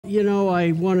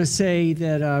I want to say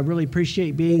that I really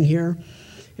appreciate being here.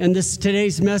 And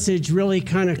today's message really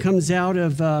kind of comes out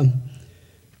of the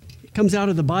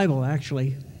Bible,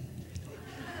 actually.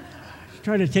 I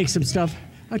try to take some stuff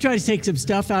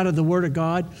out of the Word of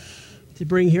God to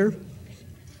bring here.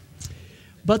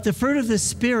 But the fruit of the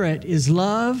Spirit is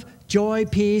love, joy,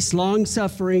 peace,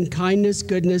 long-suffering, kindness,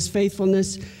 goodness,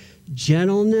 faithfulness,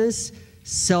 gentleness,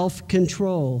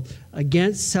 self-control.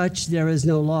 Against such there is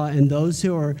no law, and those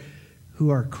who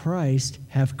are Christ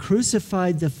have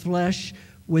crucified the flesh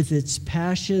with its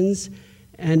passions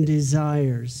and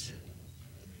desires.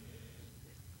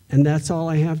 And that's all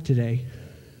I have today.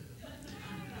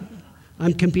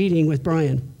 I'm competing with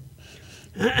Brian.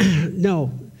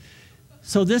 No.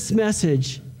 So this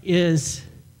message is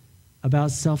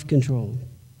about self-control.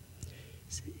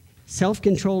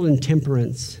 Self-control and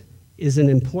temperance is an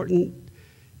important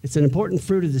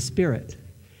fruit of the Spirit.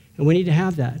 And we need to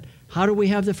have that. How do we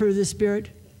have the fruit of the Spirit?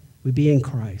 We be in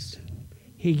Christ.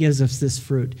 He gives us this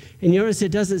fruit. And you notice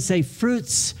it doesn't say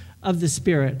fruits of the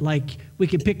Spirit, like we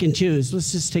can pick and choose.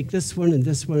 Let's just take this one and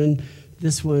this one and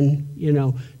this one,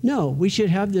 No, we should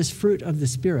have this fruit of the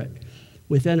Spirit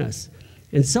within us.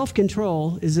 And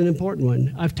self-control is an important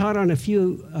one. I've taught on a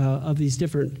few of these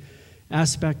different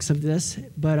aspects of this,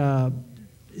 but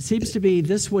it seems to be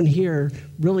this one here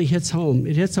really hits home.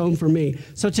 It hits home for me.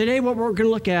 So today what we're going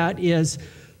to look at is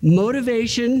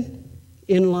motivation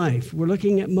in life. We're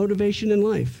looking at motivation in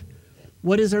life.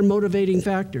 What is our motivating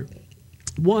factor?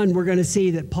 One, we're going to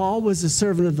see that Paul was a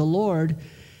servant of the Lord,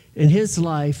 and his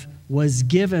life was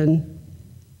given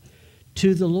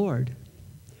to the Lord.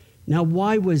 Now,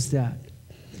 why was that?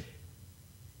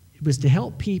 It was to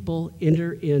help people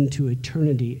enter into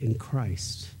eternity in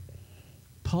Christ.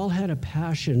 Paul had a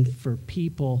passion for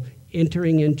people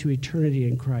entering into eternity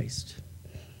in Christ.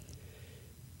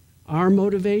 Our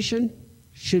motivation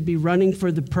should be running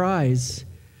for the prize,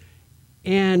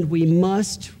 and we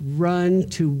must run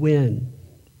to win.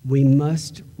 We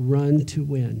must run to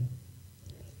win.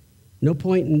 No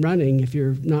point in running if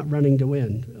you're not running to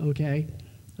win, okay?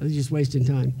 That's just wasting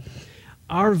time.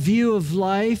 Our view of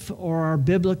life or our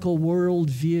biblical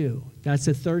worldview, that's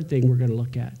the third thing we're going to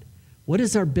look at. What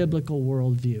is our biblical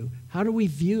worldview? How do we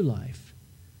view life?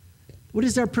 What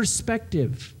is our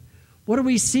perspective? What are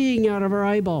we seeing out of our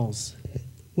eyeballs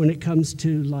when it comes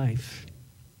to life?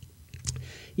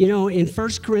 In 1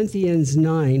 Corinthians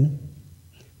 9,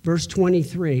 verse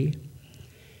 23,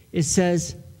 it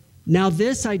says, "Now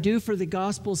this I do for the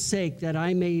gospel's sake, that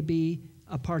I may be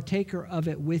a partaker of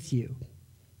it with you."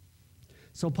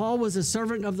 So Paul was a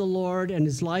servant of the Lord, and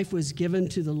his life was given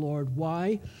to the Lord.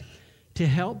 Why? To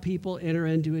help people enter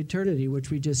into eternity, which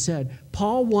we just said.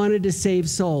 Paul wanted to save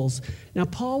souls. Now,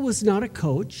 Paul was not a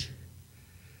coach.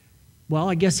 Well,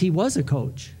 I guess he was a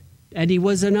coach, and he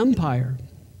was an umpire.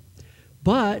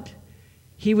 But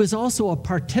he was also a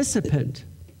participant.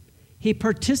 He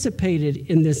participated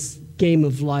in this game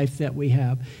of life that we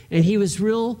have. And he was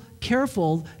real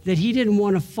careful that he didn't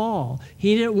want to fall.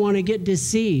 He didn't want to get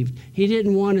deceived. He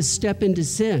didn't want to step into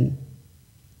sin.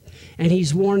 And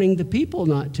he's warning the people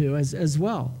not to as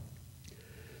well.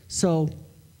 So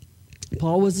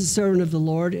Paul was a servant of the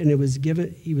Lord, and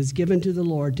he was given to the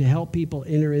Lord to help people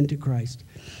enter into Christ.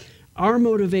 Our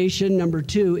motivation, number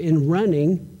 2, in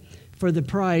running for the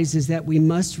prize is that we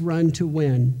must run to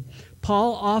win.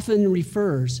 Paul often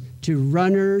refers to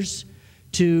runners,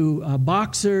 to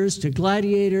boxers, to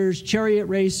gladiators, chariot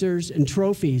racers, and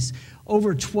trophies.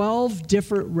 Over 12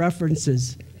 different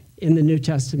references in the New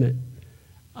Testament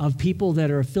of people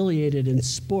that are affiliated in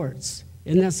sports.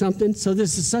 Isn't that something? So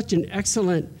this is an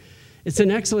excellent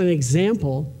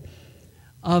example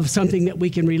of something that we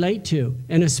can relate to,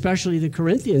 and especially the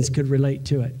Corinthians could relate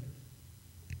to it.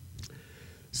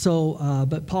 So,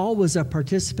 but Paul was a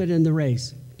participant in the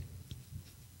race.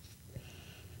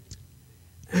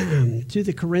 To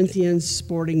the Corinthians,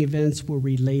 sporting events were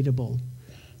relatable.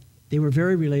 They were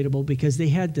very relatable because they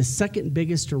had the second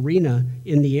biggest arena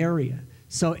in the area.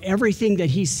 So everything that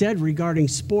he said regarding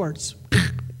sports,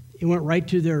 it went right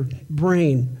to their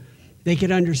brain. They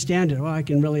could understand it. Oh, I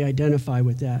can really identify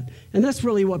with that. And that's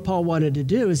really what Paul wanted to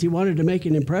do, is he wanted to make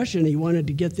an impression. He wanted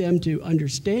to get them to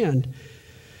understand.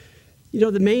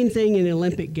 The main thing in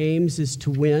Olympic Games is to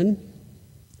win.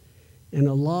 And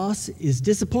a loss is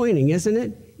disappointing, isn't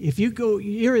it? If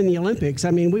you're in the Olympics,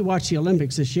 we watched the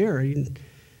Olympics this year, and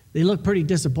they looked pretty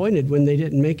disappointed when they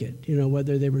didn't make it,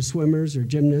 whether they were swimmers or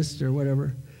gymnasts or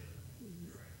whatever.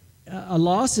 A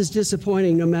loss is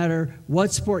disappointing no matter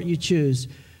what sport you choose,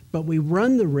 but we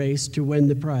run the race to win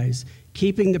the prize,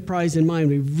 keeping the prize in mind.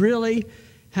 We really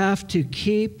have to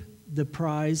keep the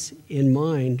prize in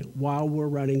mind while we're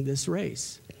running this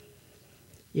race.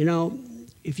 You know,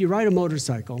 if you ride a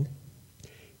motorcycle,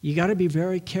 you got to be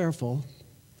very careful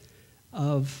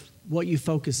of what you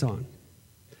focus on.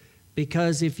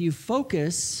 Because if you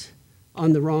focus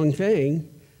on the wrong thing,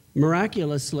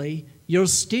 miraculously, you'll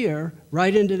steer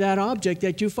right into that object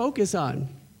that you focus on.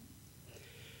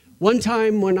 One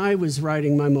time when I was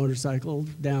riding my motorcycle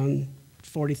down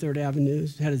 43rd Avenue,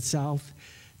 headed south,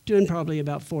 doing probably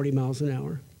about 40 miles an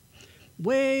hour,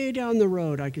 way down the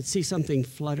road, I could see something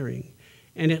fluttering,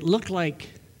 and it looked like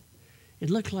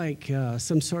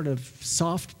some sort of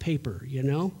soft paper, you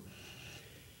know?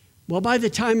 Well, by the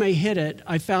time I hit it,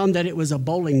 I found that it was a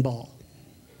bowling ball.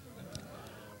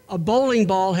 A bowling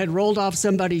ball had rolled off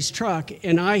somebody's truck,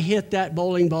 and I hit that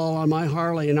bowling ball on my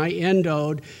Harley, and I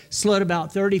endoed, slid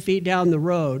about 30 feet down the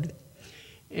road,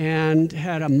 and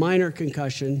had a minor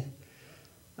concussion.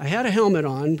 I had a helmet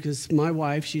on because my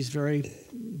wife, she's very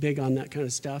big on that kind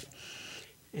of stuff,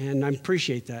 and I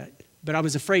appreciate that. But I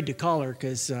was afraid to call her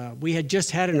because we had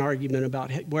just had an argument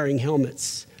about wearing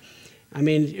helmets. I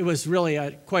mean, it was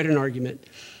really quite an argument.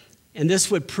 And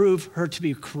this would prove her to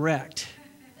be correct.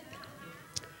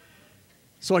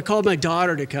 So I called my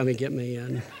daughter to come and get me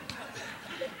in.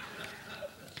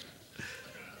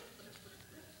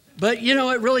 But, you know,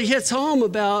 it really hits home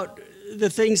about the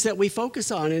things that we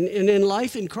focus on. And in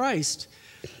life in Christ,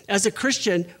 as a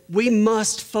Christian, we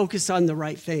must focus on the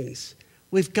right things.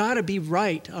 We've got to be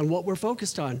right on what we're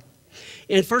focused on.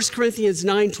 In 1 Corinthians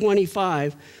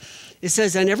 9:25, it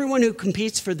says, and everyone who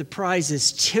competes for the prize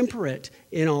is temperate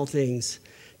in all things.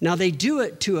 Now they do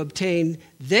it to obtain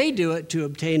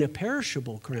a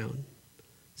perishable crown.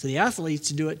 So the athletes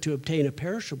do it to obtain a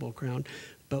perishable crown,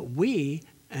 but we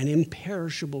an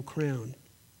imperishable crown.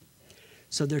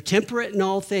 So they're temperate in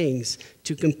all things.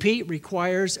 To compete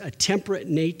requires a temperate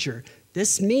nature.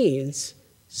 This means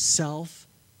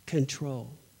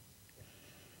self-control.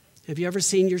 Have you ever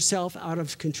seen yourself out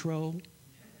of control?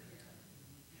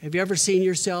 Have you ever seen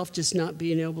yourself just not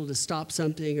being able to stop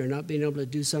something or not being able to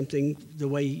do something the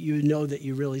way you know that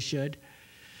you really should?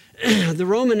 The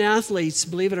Roman athletes,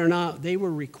 believe it or not, they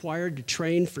were required to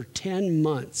train for 10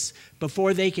 months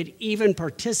before they could even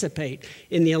participate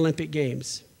in the Olympic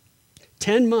Games.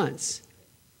 10 months.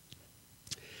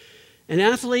 An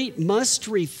athlete must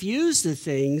refuse the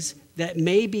things that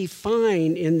may be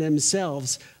fine in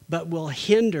themselves but will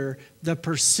hinder the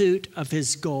pursuit of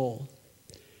his goal.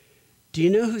 Do you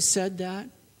know who said that?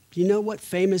 Do you know what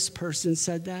famous person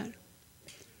said that?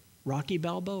 Rocky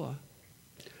Balboa,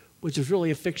 which is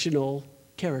really a fictional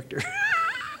character.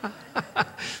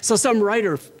 So some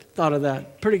writer thought of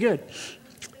that. Pretty good.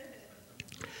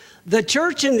 The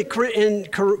church in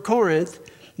Corinth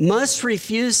must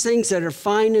refuse things that are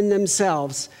fine in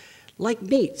themselves, like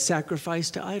meat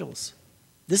sacrificed to idols.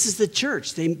 This is the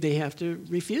church. They have to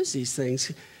refuse these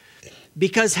things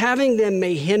because having them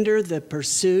may hinder the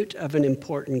pursuit of an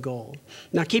important goal.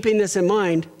 Now, keeping this in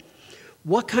mind,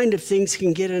 what kind of things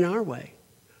can get in our way?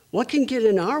 What can get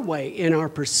in our way in our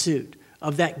pursuit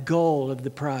of that goal of the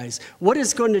prize? What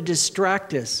is going to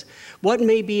distract us? What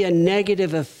may be a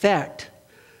negative effect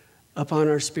upon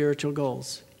our spiritual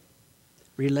goals?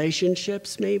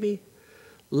 Relationships, maybe?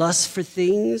 Lust for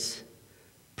things?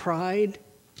 Pride?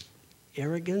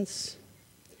 Arrogance?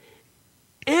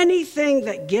 Anything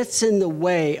that gets in the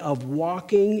way of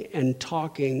walking and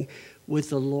talking with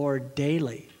the Lord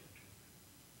daily.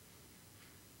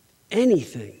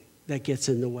 Anything that gets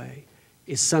in the way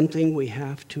is something we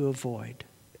have to avoid.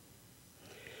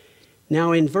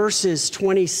 Now in verses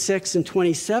 26 and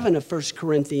 27 of 1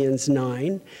 Corinthians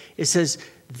 9, it says,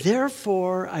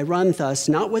 therefore I run thus,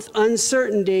 not with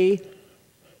uncertainty,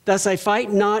 thus I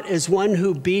fight not as one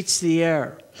who beats the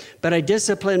air, but I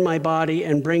discipline my body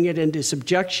and bring it into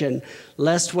subjection,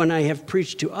 lest when I have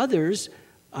preached to others,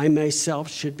 I myself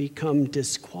should become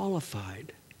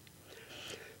disqualified.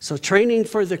 So training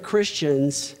for the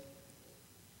Christians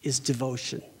is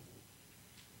devotion.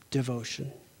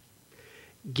 Devotion.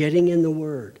 Getting in the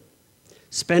Word.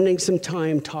 Spending some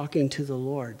time talking to the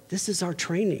Lord. This is our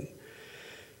training.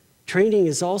 Training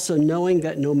is also knowing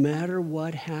that no matter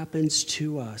what happens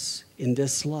to us in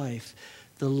this life,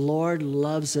 the Lord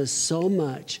loves us so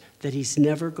much that He's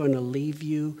never going to leave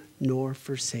you nor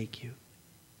forsake you.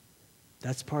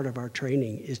 That's part of our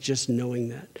training, is just knowing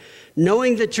that.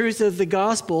 Knowing the truth of the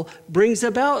gospel brings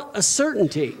about a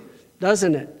certainty,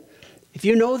 doesn't it? If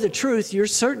you know the truth, you're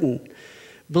certain.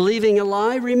 Believing a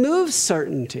lie removes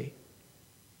certainty.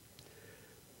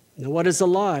 Now, what is a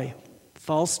lie?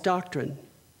 False doctrine.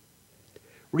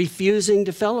 Refusing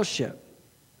to fellowship.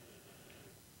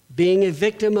 Being a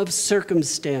victim of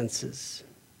circumstances.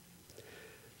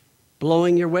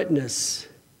 blowing your witness,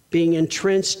 being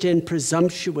entrenched in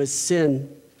presumptuous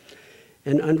sin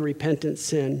and unrepentant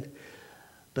sin.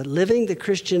 But living the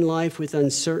Christian life with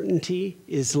uncertainty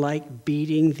is like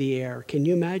beating the air. Can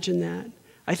you imagine that?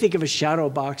 I think of a shadow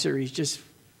boxer. He's just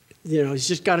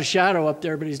got a shadow up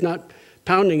there, but he's not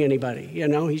pounding anybody.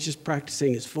 He's just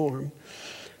practicing his form.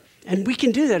 And we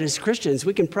can do that as Christians.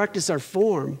 We can practice our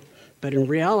form, but in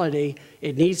reality,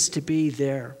 it needs to be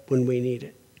there when we need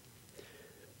it.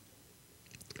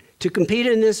 To compete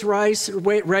in this race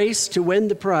to win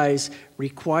the prize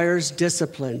requires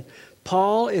discipline.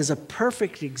 Paul is a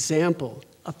perfect example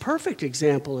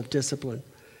of discipline.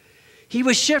 He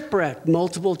was shipwrecked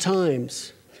multiple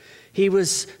times. He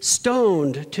was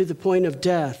stoned to the point of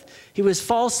death. He was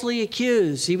falsely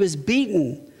accused. He was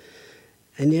beaten.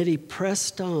 And yet he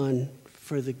pressed on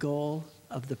for the goal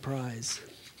of the prize.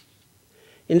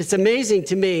 And it's amazing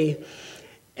to me,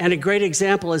 and a great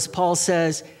example, as Paul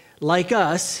says, like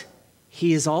us,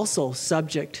 he is also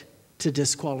subject to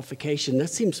disqualification. That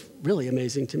seems really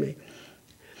amazing to me.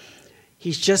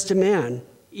 He's just a man.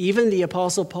 Even the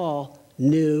Apostle Paul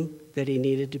knew that he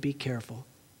needed to be careful.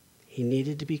 He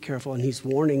needed to be careful, and he's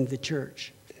warning the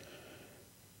church.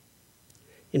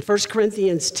 In 1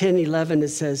 Corinthians 10:11, it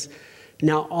says,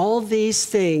 "Now all these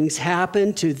things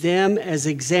happened to them as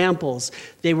examples.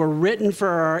 They were written for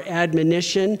our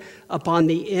admonition upon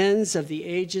the ends of the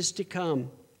ages to come."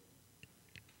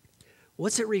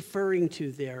 What's it referring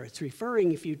to there? It's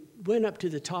referring, if you went up to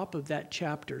the top of that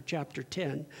chapter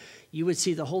 10, you would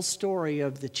see the whole story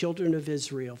of the children of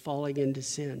Israel falling into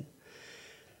sin.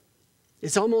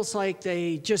 It's almost like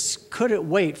they just couldn't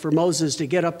wait for Moses to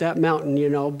get up that mountain,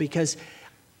 because,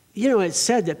 it's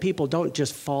said that people don't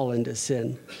just fall into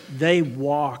sin. They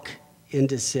walk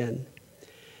into sin.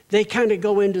 They kind of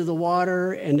go into the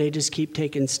water and they just keep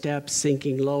taking steps,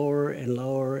 sinking lower and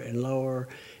lower and lower.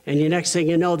 And the next thing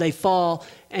you know, they fall.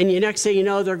 And the next thing you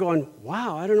know, they're going,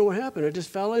 wow, I don't know what happened. I just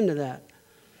fell into that.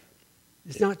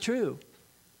 It's not true.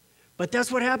 But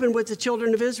that's what happened with the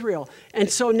children of Israel. And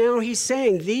so now he's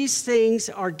saying these things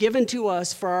are given to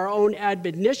us for our own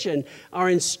admonition, our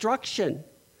instruction,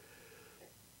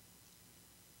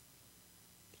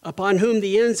 upon whom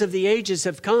the ends of the ages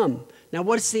have come. Now,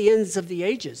 what's the ends of the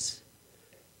ages?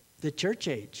 The church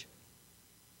age.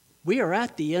 We are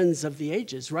at the ends of the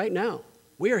ages right now.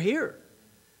 We are here.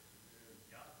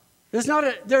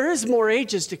 There is more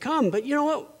ages to come, but you know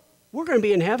what? We're going to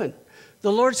be in heaven.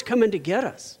 The Lord's coming to get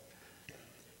us.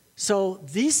 So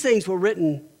these things were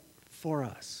written for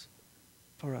us.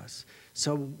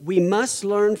 So we must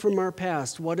learn from our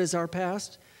past. What is our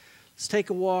past? Let's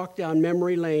take a walk down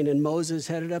memory lane, and Moses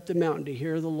headed up the mountain to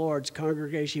hear the Lord's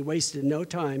congregation. He wasted no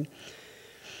time.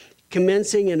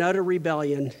 Commencing in utter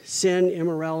rebellion, sin,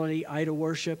 immorality, idol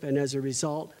worship, and as a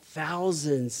result,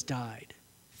 thousands died.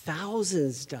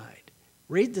 Thousands died.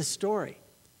 Read the story.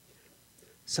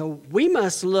 So we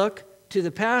must look to the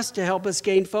past to help us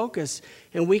gain focus,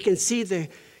 and we can see the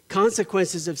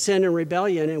consequences of sin and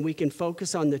rebellion, and we can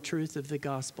focus on the truth of the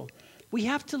gospel. We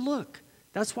have to look.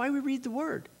 That's why we read the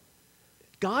Word.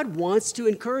 God wants to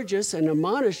encourage us and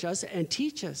admonish us and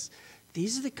teach us.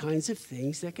 These are the kinds of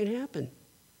things that can happen.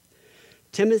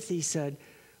 Timothy said,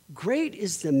 "Great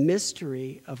is the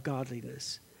mystery of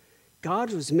godliness.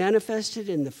 God was manifested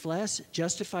in the flesh,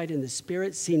 justified in the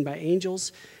spirit, seen by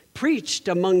angels, preached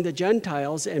among the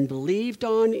Gentiles, and believed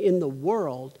on in the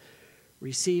world,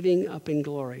 receiving up in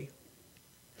glory."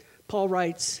 Paul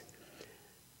writes,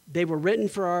 "They were written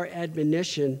for our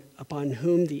admonition, upon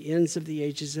whom the ends of the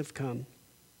ages have come."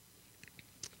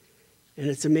 And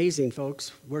it's amazing,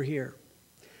 folks. We're here.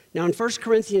 Now in 1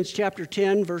 Corinthians chapter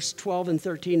 10, verse 12 and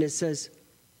 13, it says,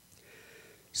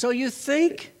 "So you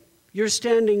think you're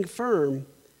standing firm.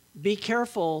 Be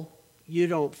careful you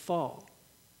don't fall.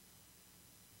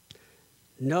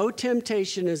 No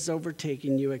temptation has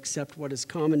overtaken you except what is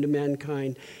common to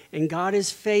mankind, and God is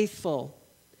faithful.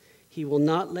 He will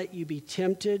not let you be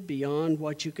tempted beyond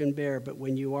what you can bear, but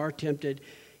when you are tempted,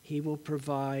 he will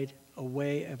provide a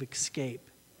way of escape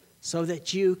so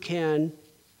that you can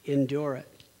endure it."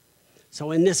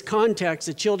 So in this context,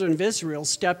 the children of Israel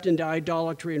stepped into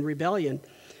idolatry and rebellion.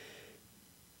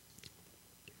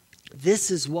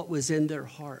 This is what was in their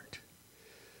heart.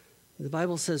 The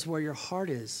Bible says where your heart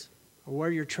is, or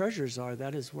where your treasures are,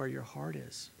 that is where your heart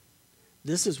is.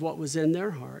 This is what was in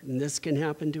their heart, and this can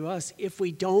happen to us if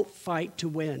we don't fight to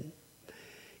win,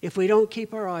 if we don't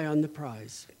keep our eye on the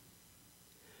prize.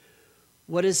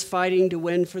 What is fighting to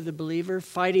win for the believer?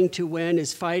 Fighting to win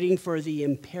is fighting for the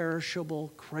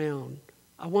imperishable crown.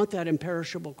 I want that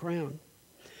imperishable crown.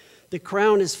 The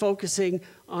crown is focusing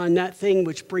on that thing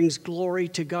which brings glory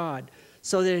to God.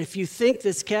 So that if you think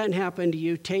this can't happen to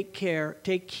you, take care,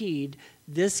 take heed.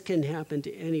 This can happen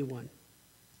to anyone.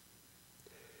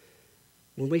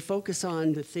 When we focus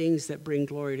on the things that bring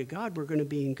glory to God, we're going to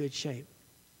be in good shape.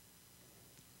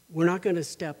 We're not going to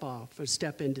step off or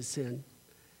step into sin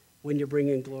when you're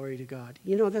bringing glory to God.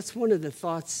 You know, that's one of the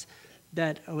thoughts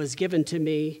that was given to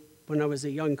me when I was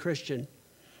a young Christian,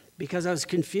 because I was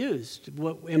confused.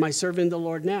 Am I serving the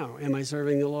Lord now? Am I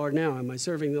serving the Lord now? Am I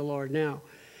serving the Lord now?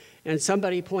 And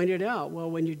somebody pointed out, well,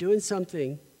 when you're doing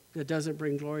something that doesn't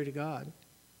bring glory to God,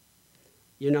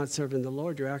 you're not serving the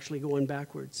Lord. You're actually going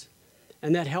backwards.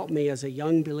 And that helped me as a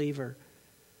young believer.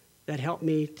 That helped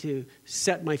me to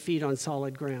set my feet on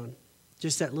solid ground.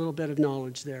 Just that little bit of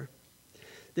knowledge there.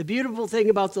 The beautiful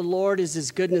thing about the Lord is his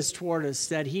goodness toward us,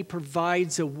 that he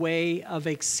provides a way of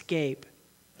escape.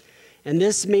 And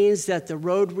this means that the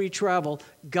road we travel,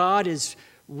 God is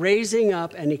raising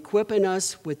up and equipping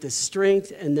us with the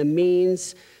strength and the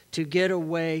means to get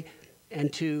away,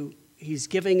 and he's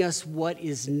giving us what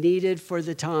is needed for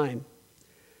the time.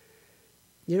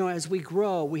 You know, as we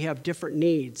grow, we have different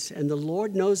needs, and the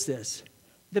Lord knows this.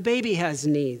 The baby has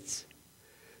needs.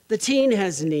 The teen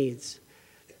has needs.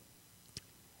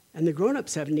 And the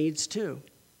grown-ups have needs too,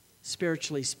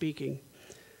 spiritually speaking.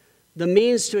 The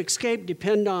means to escape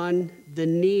depend on the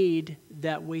need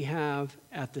that we have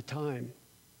at the time.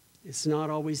 It's not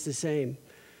always the same.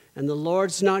 And the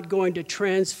Lord's not going to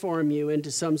transform you into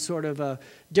some sort of a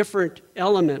different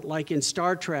element like in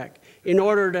Star Trek in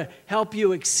order to help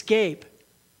you escape.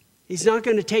 He's not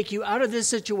going to take you out of this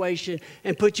situation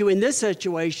and put you in this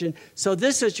situation so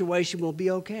this situation will be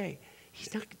okay.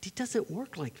 He doesn't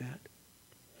work like that.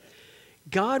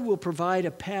 God will provide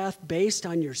a path based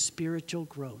on your spiritual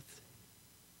growth.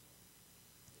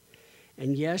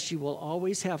 And yes, you will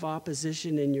always have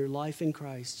opposition in your life in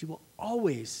Christ. You will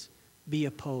always be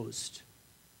opposed.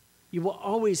 You will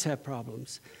always have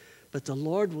problems. But the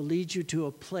Lord will lead you to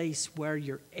a place where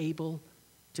you're able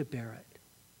to bear it.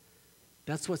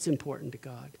 That's what's important to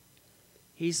God.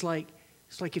 It's like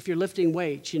if you're lifting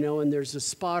weights, you know, and there's a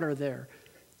spotter there.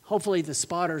 Hopefully the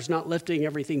spotter's not lifting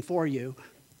everything for you,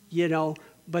 you know,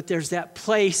 but there's that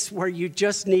place where you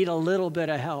just need a little bit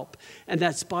of help. And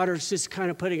that spotter's just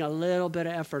kind of putting a little bit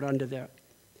of effort under there.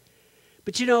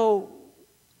 But, you know,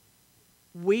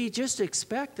 we just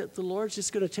expect that the Lord's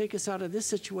just going to take us out of this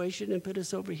situation and put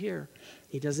us over here.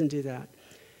 He doesn't do that.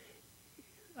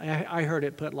 I heard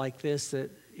it put like this, that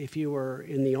if you were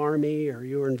in the army or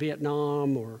you were in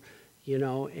Vietnam or, you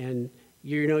know, and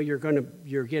you know you're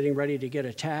getting ready to get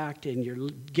attacked and you're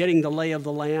getting the lay of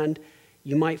the land,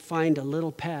 you might find a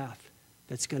little path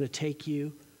that's going to take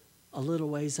you a little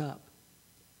ways up.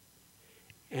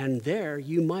 And there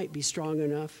you might be strong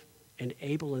enough and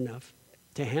able enough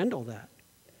to handle that,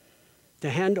 to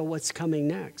handle what's coming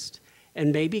next.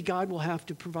 And maybe God will have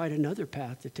to provide another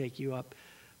path to take you up.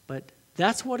 But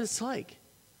that's what it's like.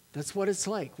 That's what it's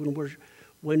like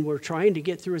when we're trying to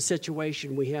get through a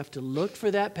situation. We have to look for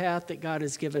that path that God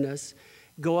has given us,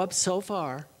 go up so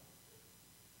far,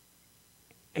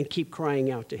 and keep crying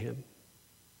out to him.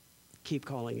 Keep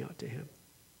calling out to him.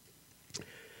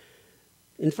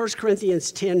 In 1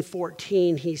 Corinthians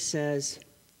 10:14, he says,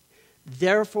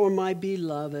 "Therefore, my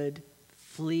beloved,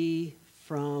 flee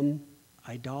from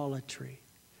idolatry."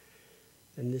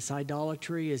 And this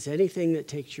idolatry is anything that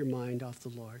takes your mind off the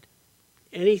Lord.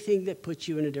 Anything that puts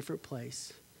you in a different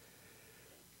place.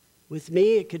 With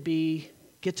me, it could be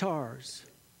guitars.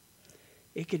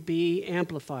 It could be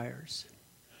amplifiers.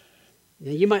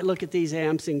 Now, you might look at these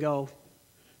amps and go,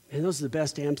 man, those are the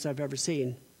best amps I've ever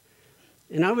seen.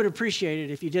 And I would appreciate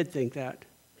it if you did think that.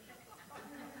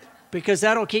 Because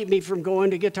that'll keep me from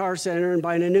going to Guitar Center and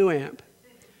buying a new amp.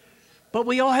 But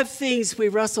we all have things we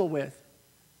wrestle with.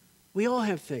 We all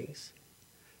have things.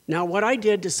 Now, what I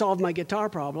did to solve my guitar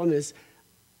problem is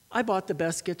I bought the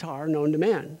best guitar known to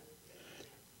man.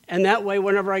 And that way,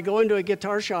 whenever I go into a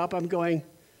guitar shop, I'm going,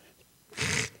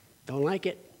 don't like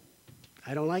it.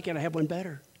 I don't like it. I have one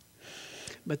better.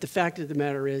 But the fact of the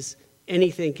matter is,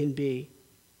 anything can be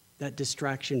that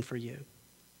distraction for you.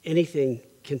 Anything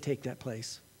can take that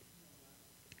place.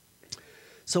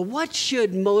 So what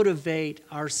should motivate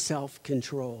our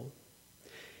self-control?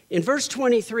 In verse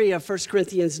 23 of 1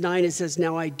 Corinthians 9, it says,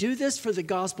 "Now I do this for the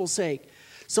gospel's sake."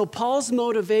 So Paul's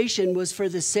motivation was for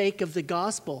the sake of the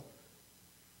gospel.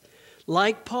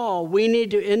 Like Paul, we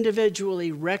need to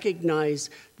individually recognize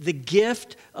the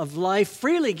gift of life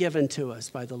freely given to us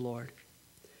by the Lord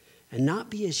and not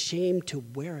be ashamed to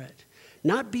wear it,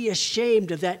 not be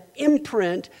ashamed of that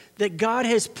imprint that God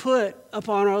has put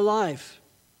upon our life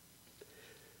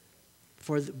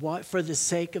for the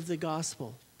sake of the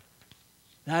gospel.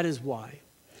 That is why.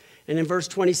 And in verse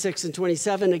 26 and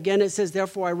 27, again it says,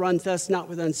 therefore I run thus not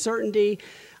with uncertainty.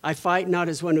 I fight not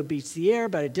as one who beats the air,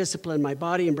 but I discipline my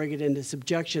body and bring it into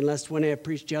subjection, lest when I have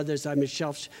preached to others,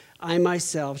 I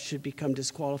myself should become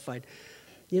disqualified.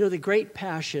 You know, the great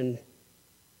passion,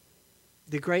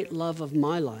 the great love of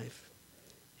my life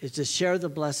is to share the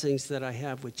blessings that I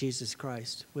have with Jesus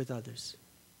Christ with others.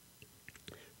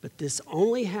 But this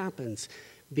only happens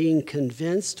being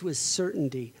convinced with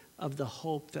certainty of the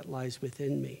hope that lies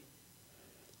within me.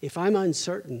 If I'm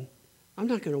uncertain, I'm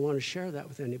not going to want to share that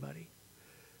with anybody.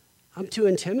 I'm too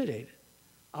intimidated.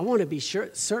 I want to be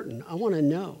certain. I want to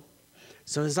know.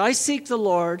 So as I seek the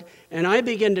Lord and I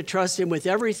begin to trust him with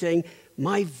everything,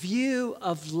 my view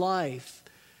of life,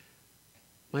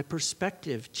 my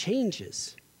perspective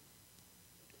changes.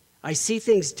 I see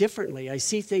things differently. I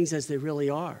see things as they really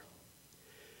are.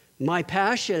 My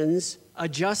passions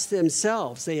adjust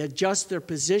themselves. They adjust their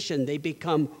position. They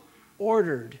become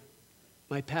ordered.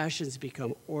 My passions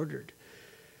become ordered.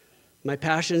 My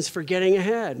passions for getting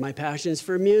ahead. My passions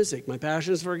for music. My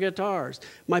passions for guitars.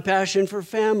 My passion for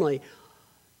family.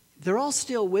 They're all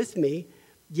still with me,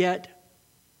 yet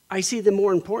I see the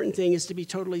more important thing is to be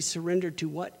totally surrendered to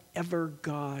whatever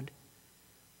God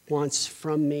wants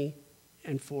from me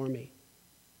and for me.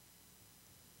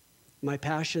 My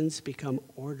passions become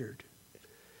ordered,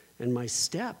 and my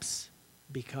steps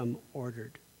become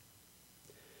ordered.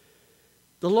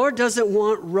 The Lord doesn't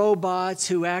want robots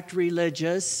who act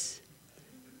religious.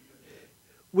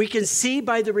 We can see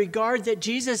by the regard that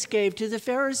Jesus gave to the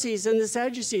Pharisees and the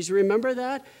Sadducees. Remember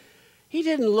that? He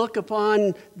didn't look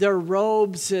upon their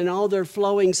robes and all their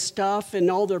flowing stuff and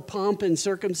all their pomp and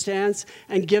circumstance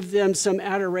and give them some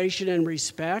adoration and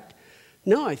respect.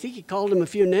 No, I think he called them a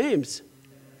few names.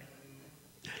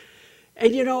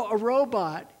 And you know, a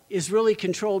robot is really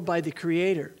controlled by the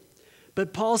Creator.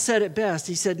 But Paul said it best.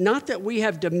 He said, not that we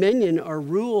have dominion or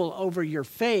rule over your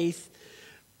faith,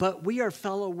 but we are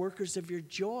fellow workers of your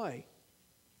joy.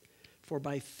 For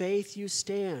by faith you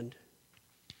stand.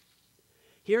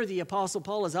 Here the Apostle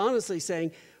Paul is honestly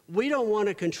saying, we don't want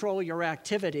to control your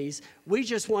activities. We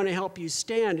just want to help you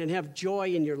stand and have joy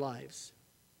in your lives.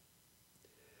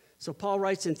 So Paul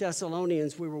writes in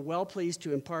Thessalonians, we were well pleased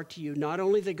to impart to you not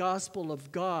only the gospel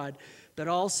of God, but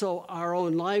also our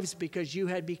own lives because you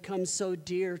had become so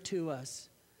dear to us.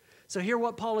 So here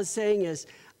what Paul is saying is,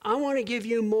 I want to give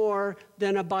you more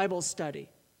than a Bible study.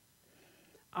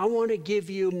 I want to give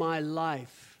you my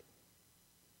life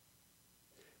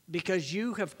because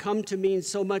you have come to mean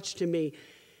so much to me.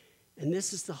 And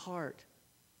this is the heart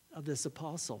of this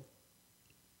apostle.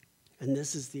 And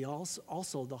this is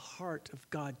also the heart of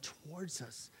God towards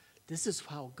us. This is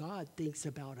how God thinks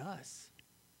about us.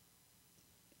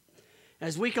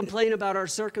 As we complain about our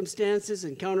circumstances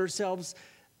and count ourselves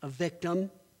a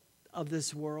victim of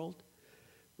this world,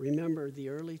 remember the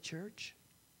early church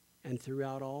and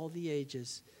throughout all the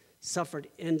ages suffered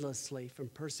endlessly from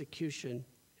persecution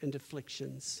and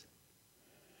afflictions.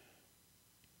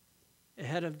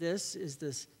 Ahead of this is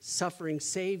this suffering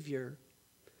Savior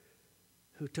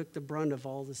who took the brunt of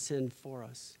all the sin for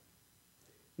us,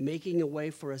 making a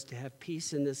way for us to have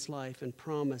peace in this life and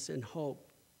promise and hope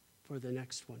for the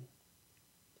next one.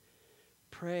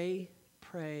 Pray,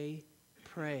 pray,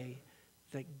 pray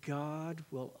that God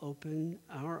will open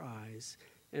our eyes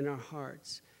and our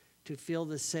hearts to feel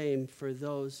the same for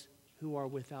those who are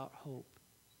without hope.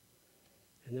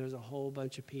 And there's a whole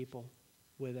bunch of people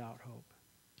without hope.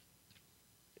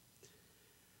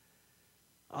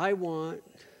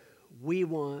 We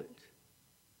want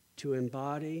to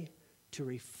embody, to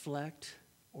reflect,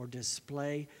 or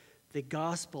display the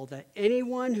gospel that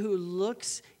anyone who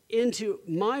looks into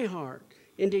my heart,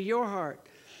 into your heart,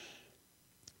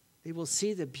 they will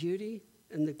see the beauty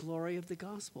and the glory of the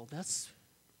gospel.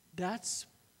 That's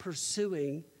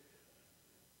pursuing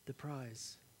the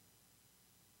prize.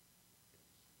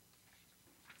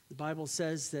 The Bible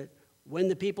says that when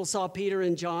the people saw Peter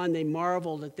and John, they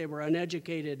marveled that they were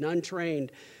uneducated and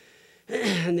untrained,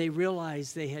 and they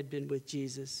realized they had been with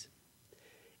Jesus.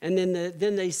 And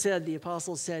then they said, the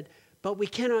apostles said, but we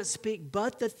cannot speak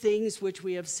but the things which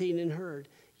we have seen and heard.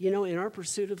 You know, in our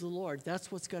pursuit of the Lord,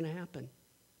 that's what's going to happen.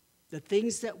 The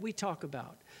things that we talk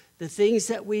about, the things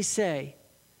that we say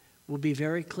will be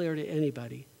very clear to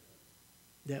anybody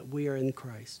that we are in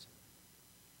Christ.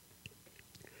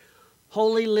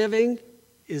 Holy living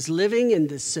is living in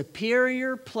the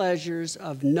superior pleasures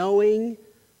of knowing,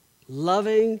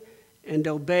 loving, and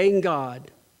obeying God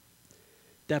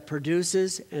that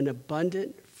produces an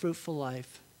abundant, fruitful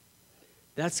life.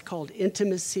 That's called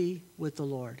intimacy with the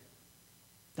Lord.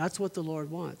 That's what the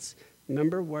Lord wants.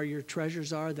 Remember, where your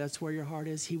treasures are, that's where your heart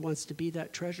is. He wants to be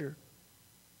that treasure.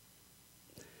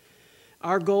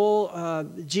 Our goal,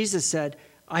 Jesus said,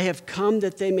 I have come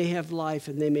that they may have life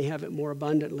and they may have it more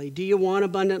abundantly. Do you want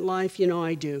abundant life? You know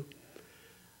I do.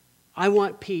 I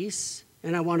want peace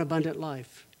and I want abundant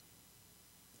life.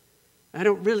 I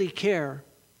don't really care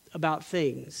about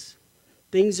things.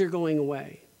 Things are going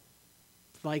away.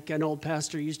 Like an old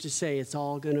pastor used to say, it's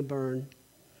all going to burn.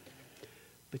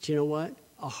 But you know what?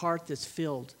 A heart that's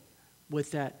filled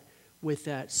with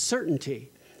that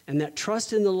certainty and that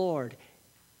trust in the Lord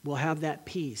will have that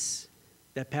peace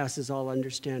that passes all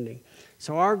understanding.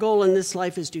 So our goal in this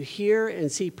life is to hear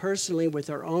and see personally with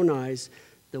our own eyes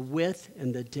the width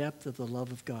and the depth of the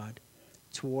love of God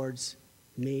towards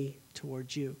me,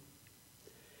 towards you.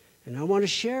 And I want to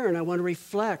share and I want to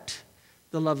reflect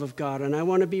the love of God, and I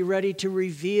want to be ready to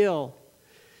reveal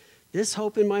this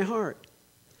hope in my heart.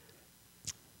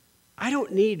 I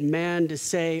don't need man to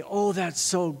say, oh, that's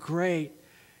so great.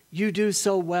 You do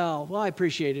so well. Well, I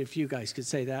appreciate it if you guys could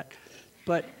say that.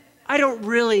 But I don't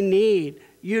really need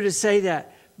you to say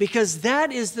that, because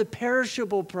that is the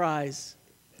perishable prize.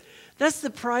 That's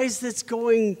the prize that's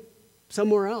going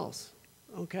somewhere else,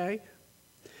 okay?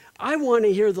 I want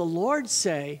to hear the Lord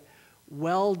say,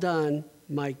 well done,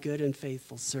 my good and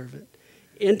faithful servant.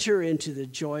 Enter into the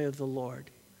joy of the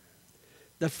Lord.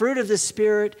 The fruit of the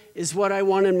Spirit is what I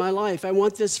want in my life. I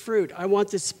want this fruit. I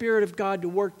want the Spirit of God to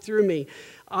work through me.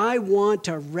 I want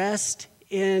to rest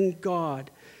in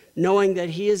God, knowing that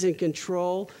He is in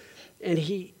control, and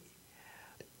He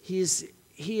is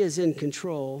in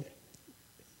control.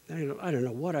 I don't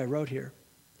know what I wrote here,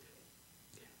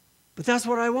 but that's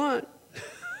what I want.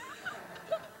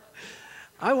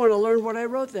 I want to learn what I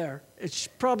wrote there. It's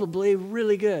probably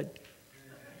really good.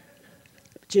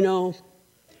 But you know,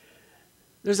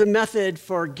 there's a method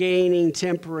for gaining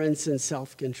temperance and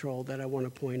self-control that I want to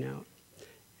point out.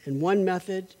 And one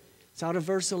method, it's out of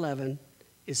verse 11,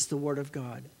 is the Word of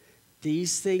God.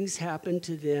 These things happen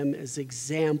to them as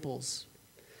examples,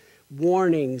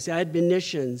 warnings,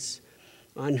 admonitions,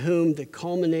 on whom the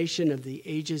culmination of the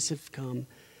ages have come.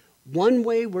 One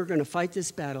way we're going to fight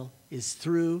this battle is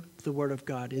through the Word of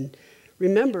God. And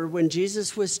remember, when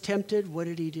Jesus was tempted, what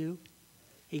did He do?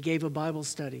 He gave a Bible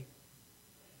study.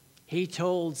 He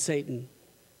told Satan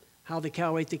how the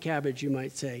cow ate the cabbage, you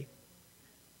might say.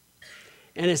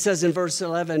 And it says in verse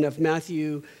 11 of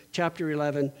Matthew chapter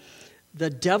 11, the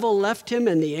devil left him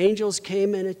and the angels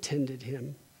came and attended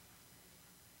him.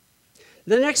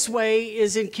 The next way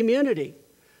is in community.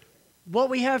 What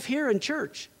we have here in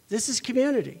church, this is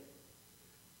community.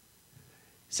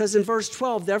 It says in verse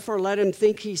 12, therefore let him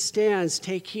think he stands,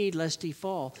 take heed lest he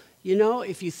fall. You know,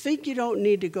 if you think you don't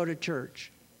need to go to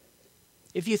church,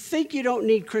 if you think you don't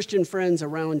need Christian friends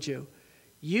around you,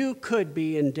 you could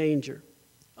be in danger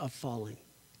of falling.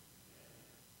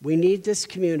 We need this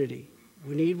community.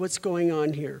 We need what's going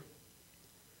on here.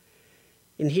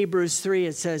 In Hebrews 3,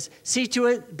 it says, see to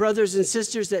it, brothers and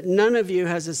sisters, that none of you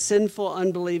has a sinful,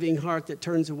 unbelieving heart that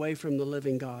turns away from the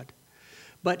living God.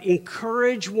 But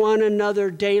encourage one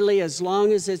another daily as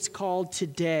long as it's called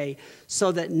today,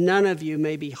 so that none of you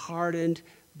may be hardened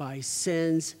by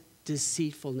sin's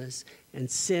deceitfulness. And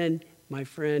sin, my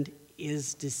friend,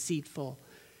 is deceitful.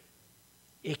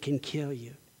 It can kill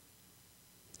you.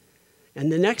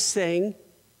 And the next thing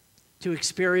to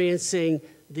experiencing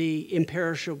the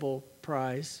imperishable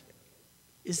prize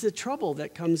is the trouble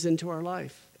that comes into our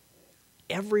life.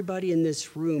 Everybody in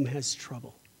this room has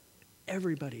trouble.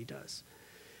 Everybody does.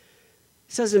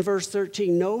 It says in verse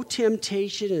 13, no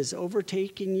temptation has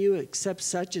overtaken you except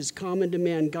such as common to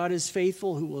man. God is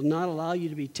faithful, who will not allow you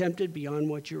to be tempted beyond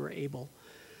what you are able.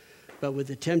 But with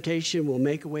the temptation will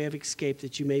make a way of escape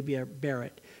that you may bear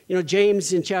it. You know,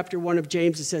 James, in chapter 1 of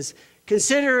James, it says,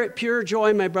 consider it pure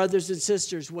joy, my brothers and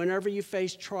sisters, whenever you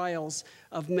face trials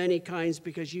of many kinds,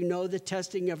 because you know the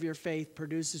testing of your faith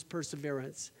produces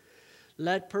perseverance.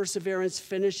 Let perseverance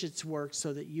finish its work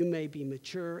so that you may be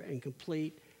mature and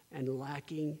complete and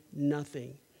lacking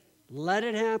nothing. Let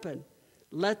it happen.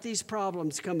 Let these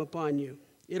problems come upon you.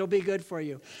 It'll be good for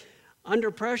you.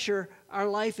 Under pressure, our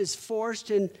life is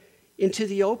forced into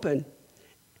the open,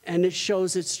 and it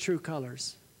shows its true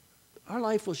colors. Our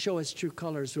life will show its true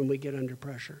colors when we get under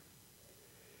pressure.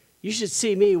 You should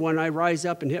see me when I rise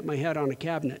up and hit my head on a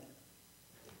cabinet.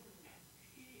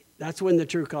 That's when the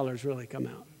true colors really come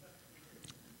out.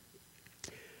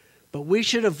 But we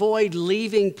should avoid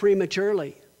leaving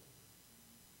prematurely.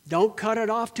 Don't cut it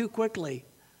off too quickly.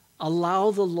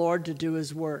 Allow the Lord to do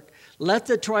His work. Let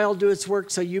the trial do its work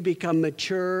so you become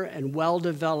mature and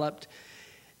well-developed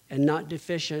and not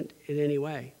deficient in any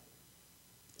way.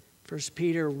 1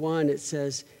 Peter 1, it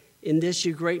says, in this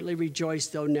you greatly rejoice,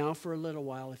 though now for a little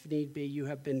while, if need be, you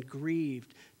have been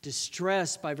grieved,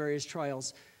 distressed by various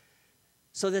trials,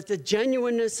 so that the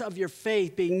genuineness of your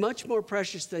faith, being much more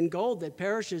precious than gold that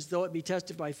perishes, though it be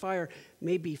tested by fire,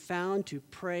 may be found to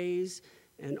praise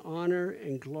and honor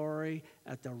and glory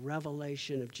at the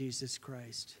revelation of Jesus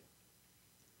Christ.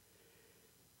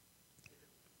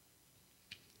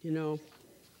 You know,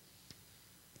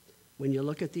 when you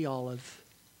look at the olive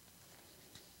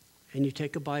and you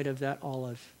take a bite of that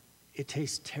olive, it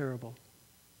tastes terrible.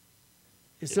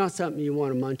 It's not something you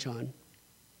want to munch on.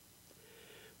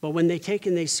 But when they take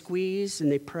and they squeeze and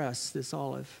they press this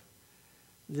olive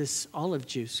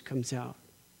juice comes out.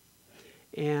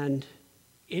 And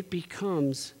it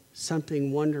becomes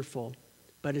something wonderful,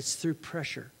 but it's through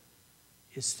pressure.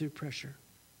 It's through pressure.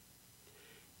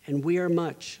 And we are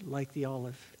much like the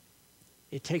olive.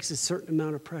 It takes a certain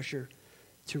amount of pressure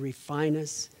to refine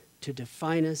us, to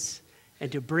define us,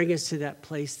 and to bring us to that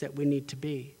place that we need to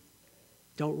be.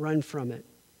 Don't run from it.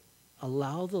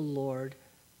 Allow the Lord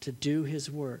to do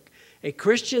his work. A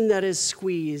Christian that is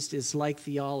squeezed is like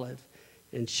the olive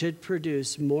and should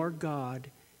produce more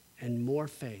God and more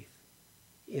faith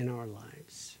in our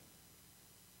lives.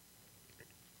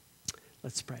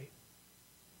 Let's pray.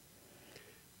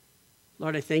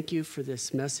 Lord, I thank you for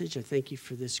this message. I thank you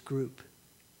for this group.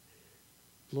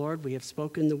 Lord, we have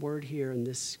spoken the word here in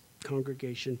this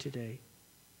congregation today.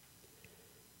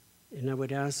 And I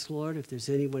would ask, Lord, if there's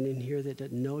anyone in here that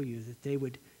doesn't know you, that they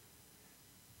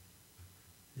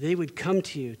would come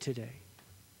to you today,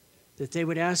 that they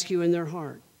would ask you in their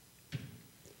heart,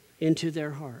 into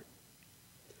their heart.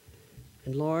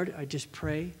 And Lord, I just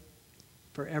pray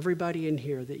for everybody in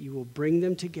here that you will bring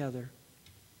them together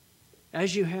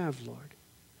as you have, Lord.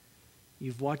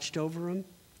 You've watched over them.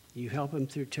 You help them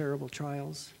through terrible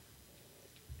trials.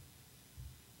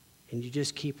 And you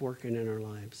just keep working in our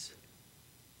lives.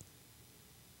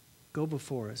 Go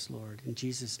before us, Lord. In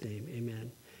Jesus' name,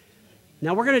 amen.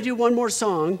 Now we're going to do one more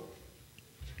song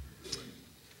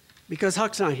because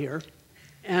Huck's not here.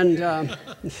 And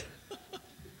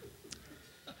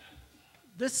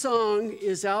this song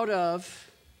is out of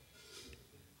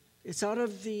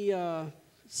the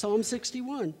Psalm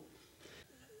 61.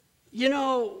 You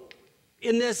know,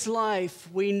 in this life,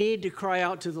 we need to cry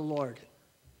out to the Lord.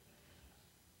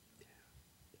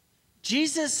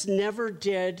 Jesus never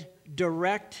did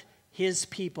direct his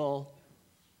people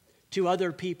to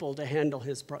other people to handle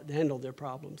their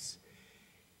problems.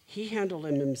 He handled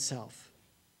them himself.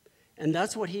 And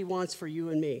that's what he wants for you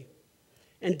and me.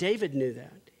 And David knew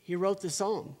that. He wrote the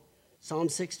Psalm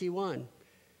 61.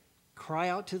 Cry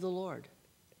out to the Lord.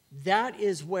 That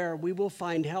is where we will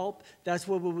find help. That's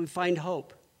where we will find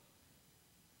hope.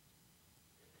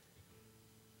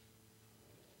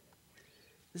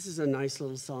 This is a nice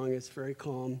little song. It's very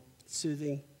calm,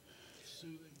 soothing.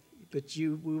 But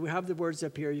we have the words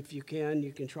up here. If you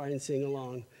can try and sing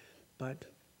along. But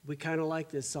we kind of like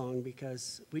this song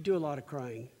because we do a lot of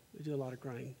crying.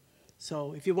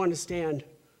 So if you want to stand.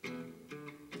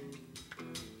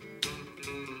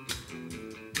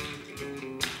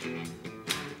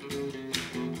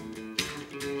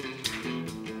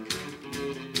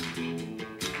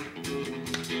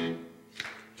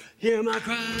 Hear my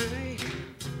cry,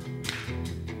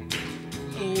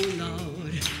 oh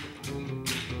Lord.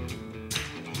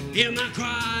 Hear my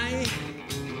cry,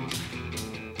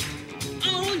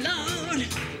 oh Lord.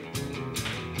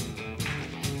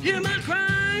 Hear my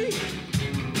cry,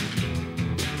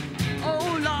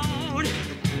 oh Lord.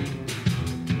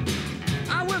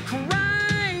 I will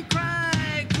cry,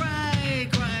 cry, cry,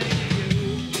 cry to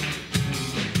you.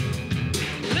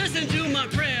 Listen to my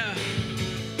prayer.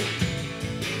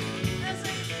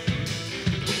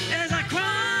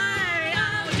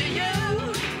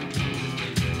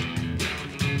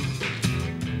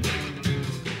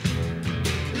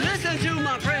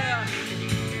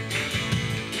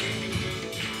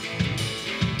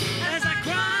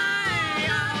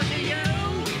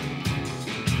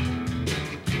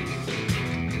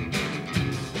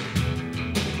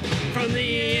 From the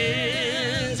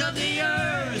ends of the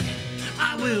earth,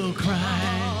 I will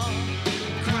cry,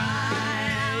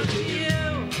 cry to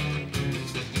you.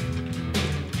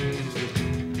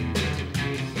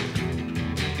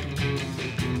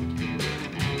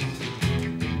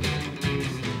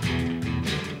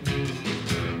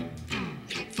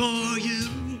 For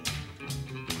you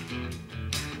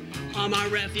are my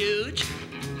refuge,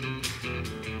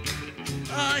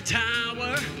 a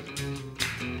tower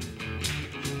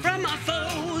from my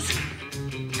foes.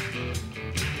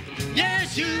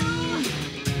 Yes, you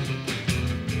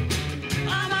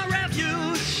are my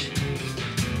refuge,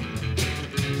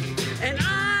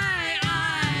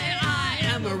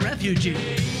 refuge.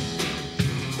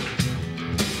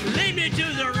 Lead me to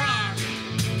the rock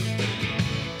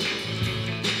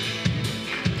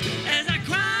as I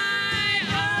cry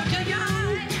out to you.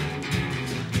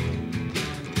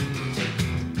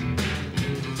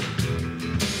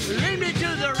 Lead me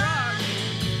to the rock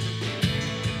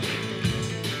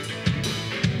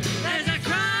as I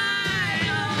cry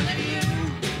out to you.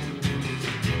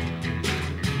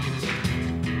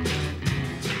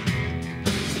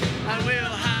 I will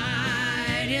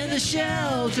hide in the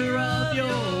shelter of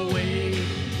your wings.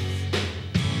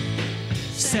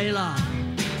 Selah.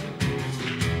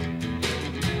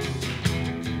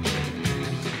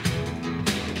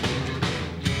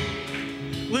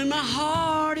 When my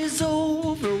heart is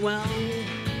overwhelmed,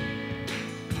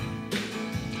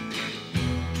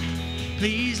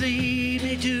 please lead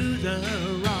me to the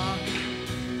rock.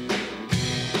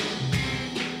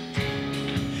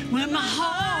 When my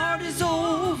heart is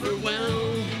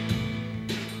overwhelmed,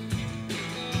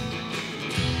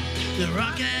 the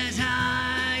rock is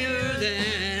higher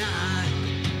than I.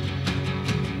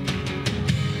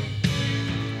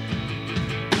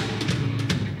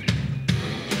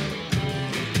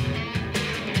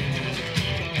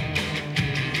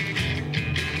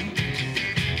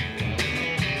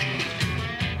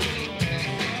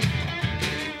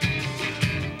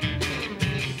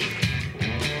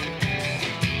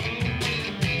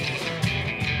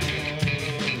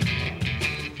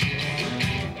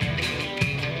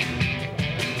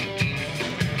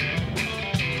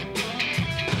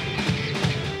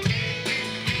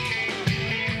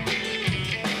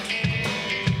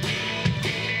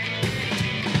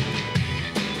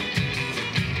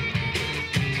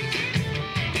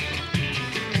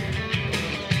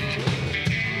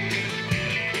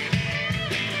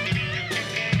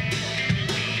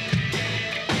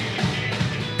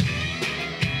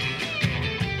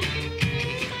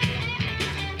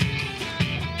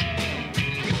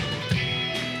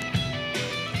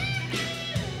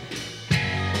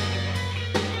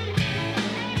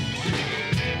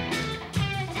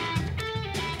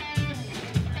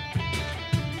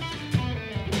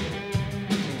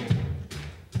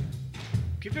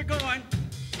 Keep it going.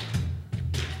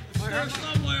 There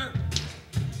somewhere.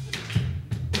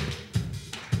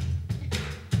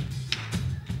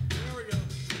 There we go.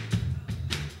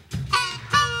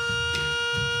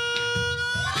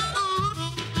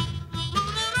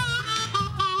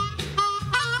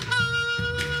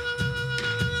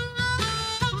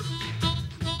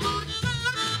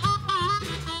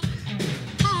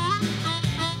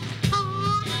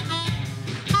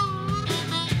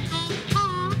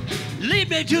 Lead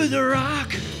me to the rock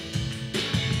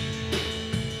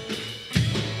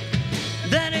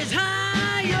that is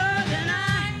higher than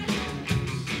I.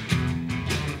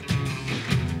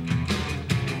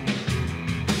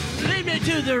 Lead me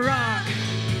to the rock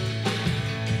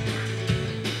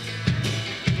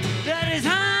that is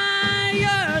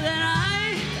higher than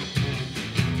I.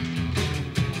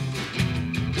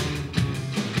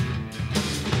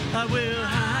 I will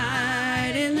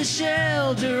hide in the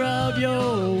shelter of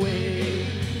your wings.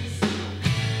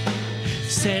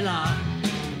 Selah.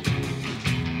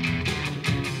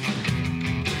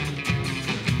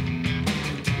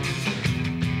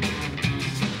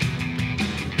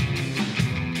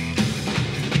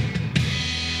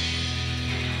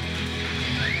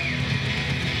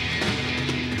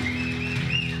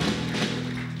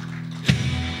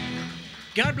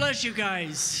 God bless you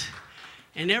guys.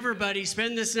 And everybody,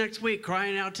 spend this next week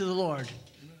crying out to the Lord.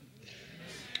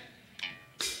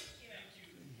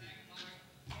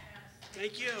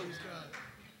 Thank you.